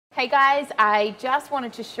Hey guys, I just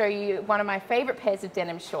wanted to show you one of my favorite pairs of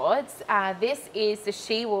denim shorts. This is the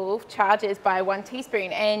She-Wolf Chargers by 1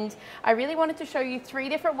 Teaspoon, and I really wanted to show you 3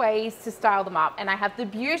 different ways to style them up. And I have the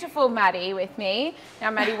beautiful Maddie with me.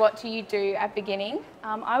 Now Maddie, what do you do at beginning?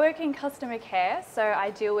 I work in customer care, so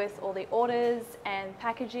I deal with all the orders and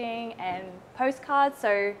packaging and postcards,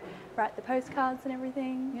 so write the postcards and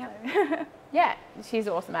everything. Yeah. So. Yeah, she's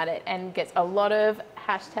awesome at it and gets a lot of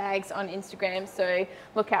hashtags on Instagram, so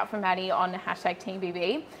look out for Maddie on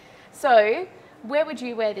 #TeamBB. So where would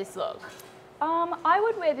you wear this look? I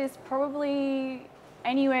would wear this probably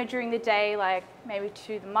anywhere during the day, like maybe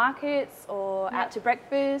to the markets or out to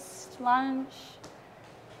breakfast, lunch,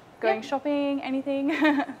 going shopping, anything.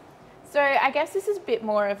 So I guess this is a bit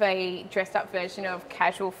more of a dressed up version of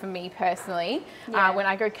casual for me personally. Yeah. When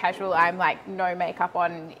I go casual, I'm like no makeup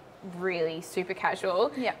on, really super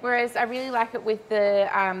casual. Yeah. Whereas I really like it with the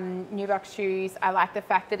nubuck shoes. I like the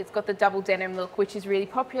fact that it's got the double denim look, which is really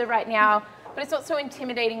popular right now. But it's not so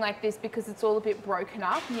intimidating like this because it's all a bit broken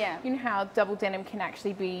up. Yeah. You know how double denim can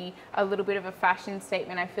actually be a little bit of a fashion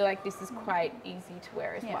statement. I feel like this is quite easy to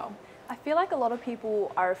wear as well. I feel like a lot of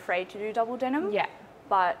people are afraid to do double denim. Yeah.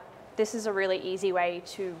 But this is a really easy way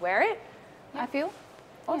to wear it, I feel.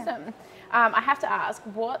 Awesome. Yeah. I have to ask,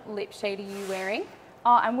 what lip shade are you wearing?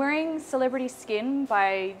 I'm wearing Celebrity Skin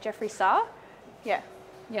by Jeffree Star. Yeah.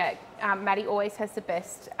 Yeah, Maddie always has the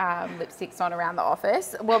best lipsticks on around the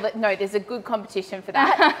office. Well, no, there's a good competition for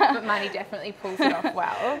that, but Maddie definitely pulls it off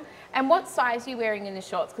well. And what size are you wearing in the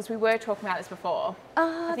shorts? Because we were talking about this before.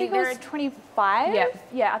 I think it was 25. Yep.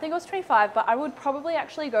 Yeah, I think it was 25, but I would probably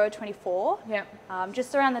actually go 24. Yeah.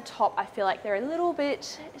 Just around the top, I feel like they're a little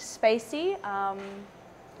bit spacey.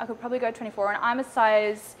 I could probably go 24, and I'm a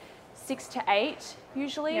size 6 to 8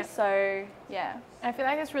 usually, so yeah. I feel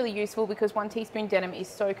like that's really useful because 1 teaspoon denim is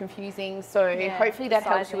so confusing, so hopefully that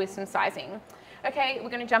helps you with some sizing. Okay, we're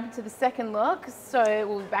going to jump into the second look, so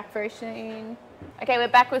we'll be back very soon. Okay, we're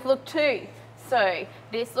back with look 2. So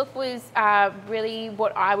this look was really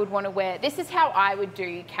what I would want to wear. This is how I would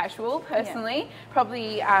do casual personally.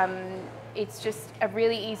 Probably it's just a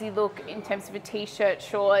really easy look in terms of a t-shirt,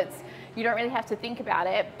 shorts. You don't really have to think about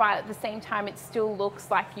it, but at the same time, it still looks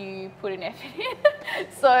like you put an effort in.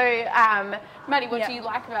 So, Maddie, what do you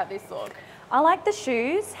like about this look? I like the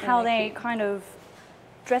shoes, how they kind of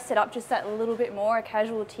dress it up just that little bit more, a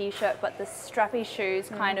casual t-shirt, but the strappy shoes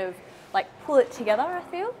kind of like pull it together, I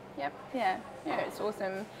feel. Yep. Yeah. Yeah, it's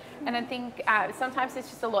awesome. And I think sometimes it's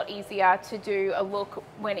just a lot easier to do a look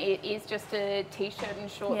when it is just a t-shirt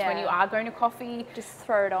and shorts when you are going to coffee. Just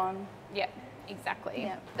throw it on. Yeah. Exactly.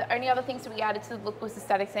 Yeah. The only other things that we added to the look was the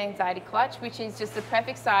Static Anxiety clutch, which is just the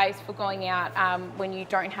perfect size for going out when you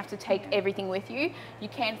don't have to take everything with you. You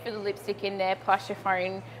can fit the lipstick in there, plus your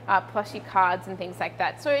phone, plus your cards and things like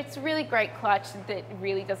that. So it's a really great clutch that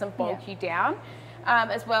really doesn't bulk you down.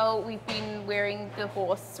 As well, we've been wearing the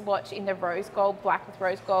horse watch in the rose gold, black with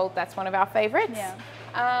rose gold. That's one of our favorites. Yeah.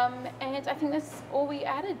 And I think that's all we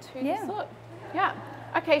added to this look. Yeah.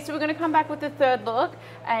 Okay, so we're going to come back with the third look,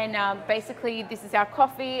 and basically this is our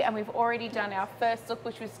coffee, and we've already done our first look,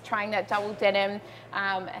 which was trying that double denim,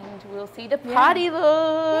 and we'll see the party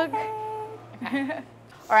look. Okay.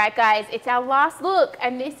 All right, guys, it's our last look,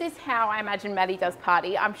 and this is how I imagine Maddie does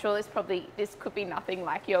party. I'm sure this could be nothing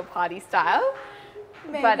like your party style,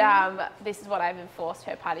 but this is what I've enforced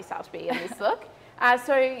her party style to be in this look.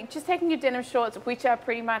 So just taking your denim shorts, which are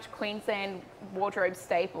pretty much Queensland wardrobe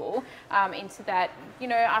staple, into that, you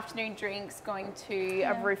know, afternoon drinks, going to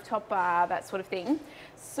a rooftop bar, that sort of thing.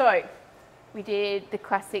 So we did the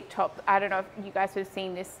classic top. I don't know if you guys have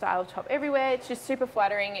seen this style of top everywhere. It's just super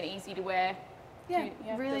flattering and easy to wear. Yeah,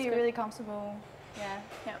 really comfortable.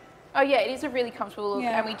 Yeah. Oh yeah, it is a really comfortable look.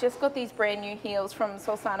 And we just got these brand new heels from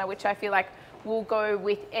Solsana, which I feel like will go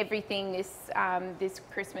with everything this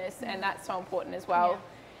Christmas, and that's so important as well.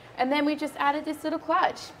 And then we just added this little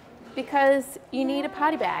clutch because you need a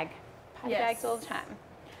party bag. Party bags all the time.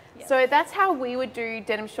 So that's how we would do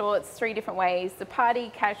denim shorts, 3 different ways: the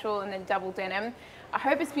party, casual, and then double denim. I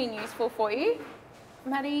hope it's been useful for you.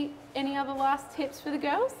 Maddie, any other last tips for the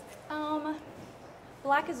girls?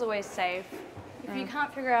 Black is always safe. If you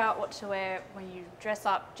can't figure out what to wear when you dress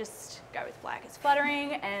up, just go with black. It's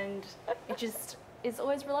flattering and it just is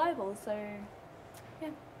always reliable, so yeah.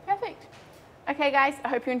 Perfect. Okay guys, I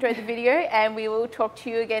hope you enjoyed the video, and we will talk to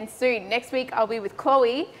you again soon. Next week I'll be with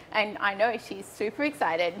Chloe, and I know she's super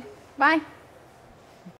excited. Bye.